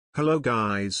Hello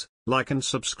guys, like and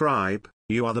subscribe,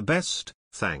 you are the best,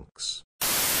 thanks.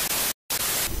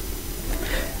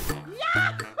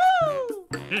 Yahoo!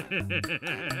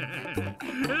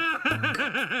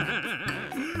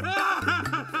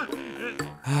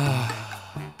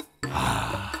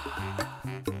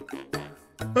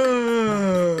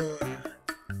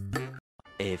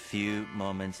 A few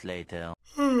moments later.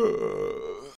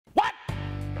 What?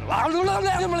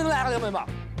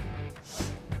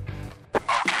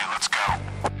 Okay, let's go.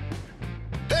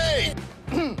 Hey!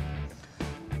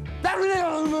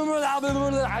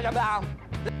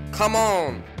 Come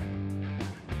on!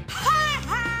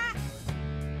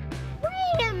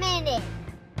 Wait a minute.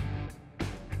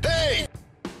 Hey!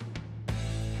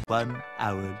 1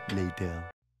 hour later.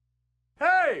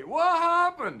 Hey, what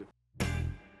happened?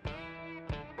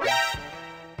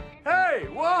 Hey,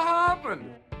 what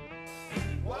happened?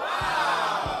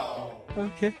 Wow!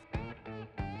 Okay.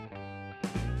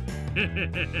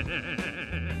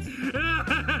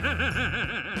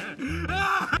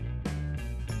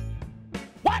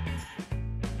 What?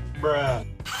 Bruh.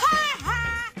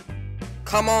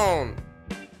 Come on!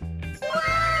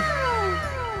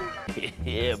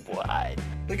 Yeah, boy.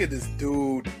 Look at this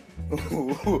dude.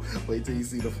 Wait till you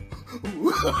see the...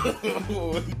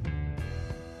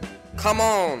 Come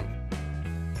on!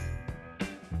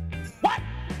 What?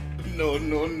 No,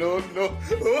 no, no, no.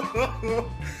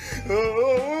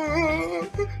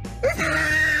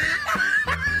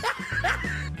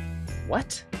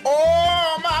 What?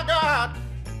 Oh my God!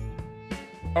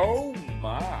 Oh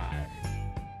my.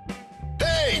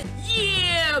 Hey!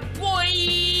 Yeah, boy!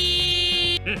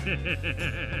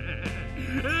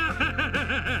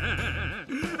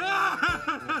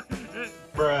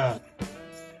 Bruh.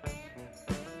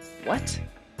 What?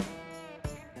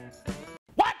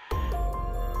 What?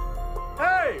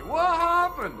 Hey, what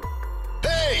happened?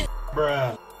 Hey!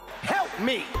 Bruh. Help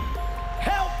me!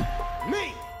 Help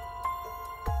me!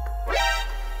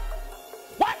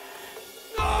 What?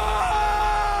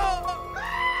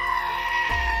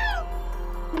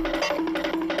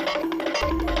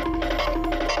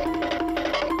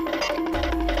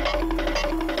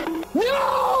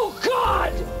 No,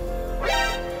 God!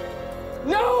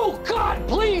 No, God,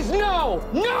 please, no!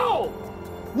 No!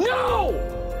 No!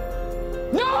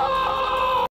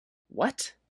 No!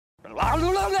 What?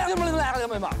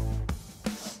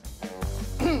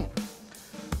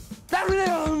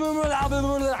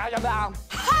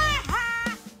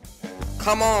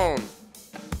 Come on!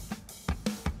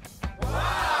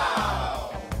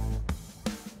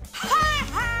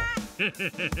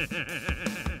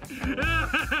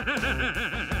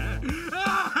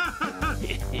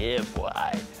 Yeah,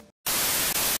 boy.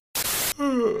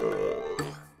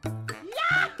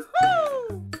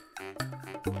 Yahoo!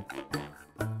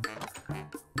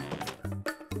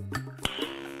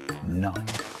 No.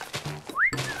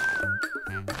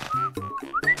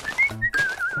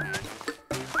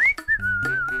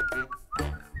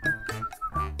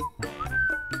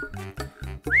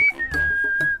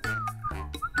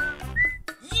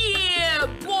 Yeah,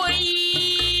 boy!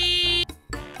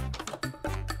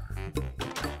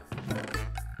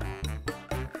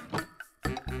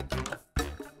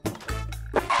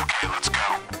 Okay, let's go.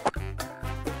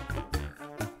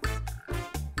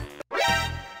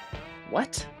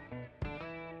 What?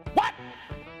 What?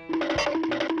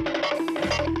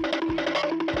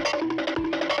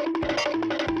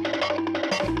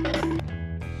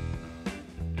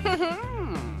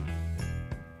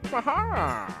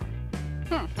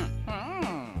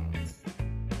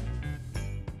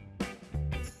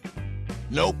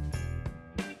 Nope.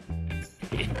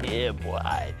 Yeah,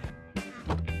 boy.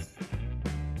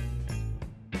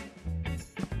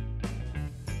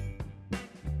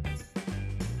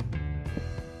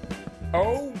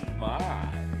 Oh my.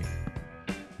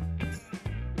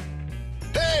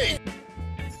 Hey!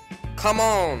 Come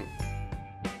on!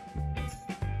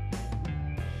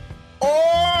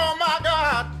 Oh my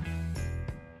God!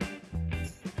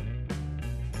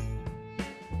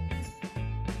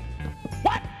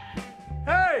 What?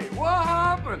 Hey, what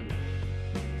happened?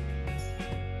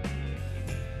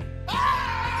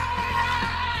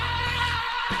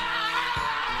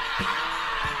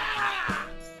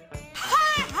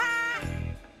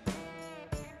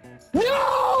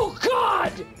 No,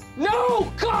 God!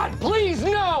 No, God, please,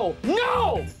 no!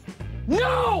 No!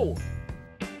 No!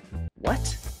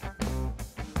 What?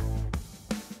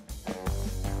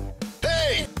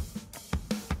 Hey!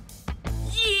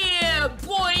 Yeah,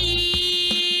 boy!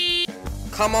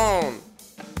 Come on!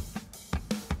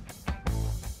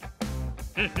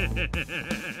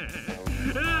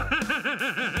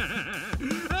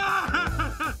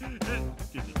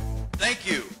 Thank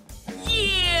you.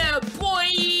 Yeah, boy!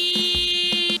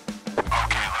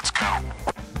 Okay, let's go.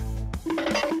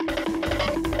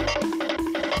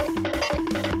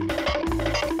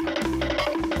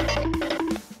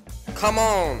 Come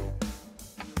on.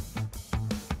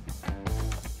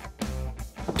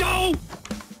 Go!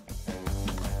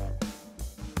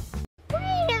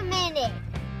 Wait a minute.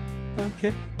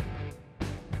 Okay.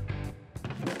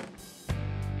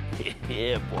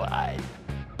 Yeah, boy.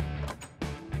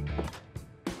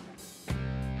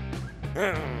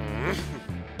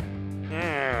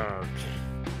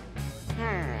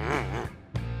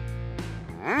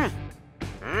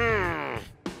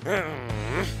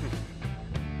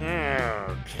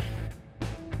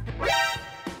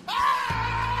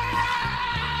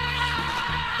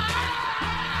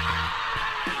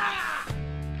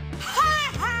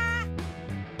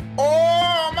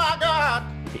 Oh my God.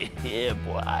 Yeah,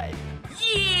 boy.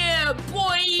 Yeah,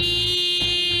 boy!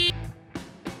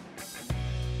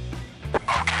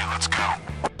 Okay, let's go.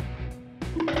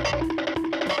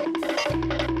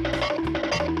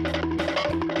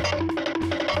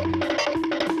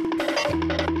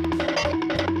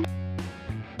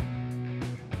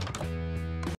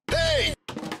 Hey.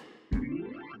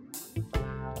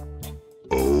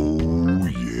 Oh,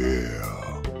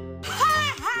 yeah.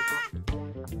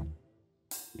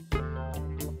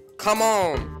 Come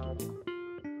on.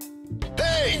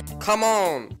 Hey. Come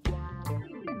on.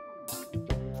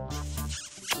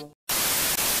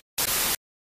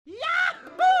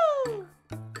 Yahoo!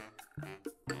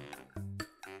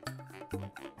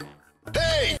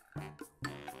 Hey.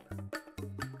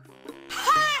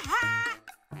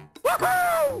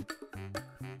 Woohoo!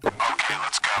 Okay,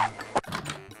 let's go.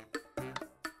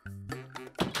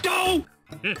 Go!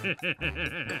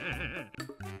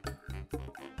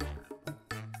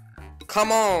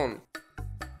 Come on.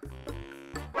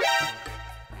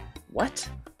 What?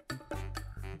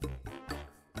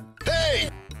 Hey.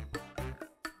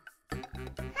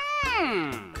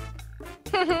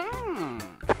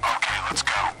 Okay, let's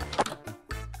go.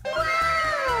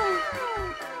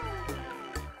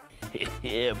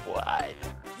 Yeah, boy.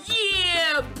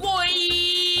 Yeah, boy!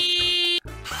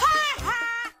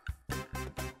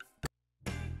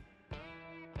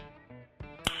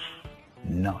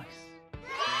 Nice.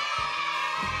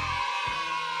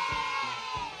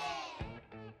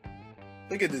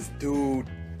 Look at this dude.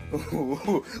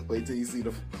 Wait till you see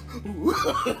the.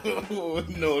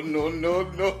 No, no, no,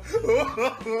 no.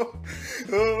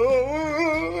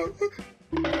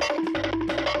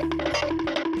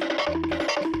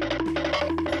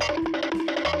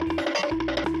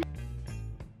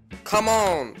 Come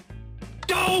on.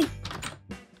 Go!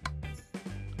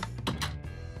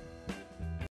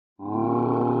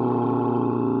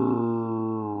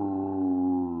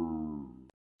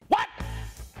 What?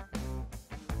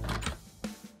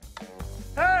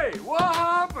 Hey, what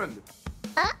happened?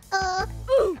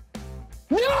 Uh-oh.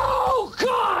 No,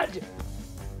 God!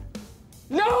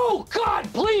 No,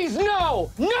 God, please, no!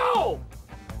 No!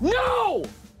 No!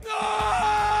 No!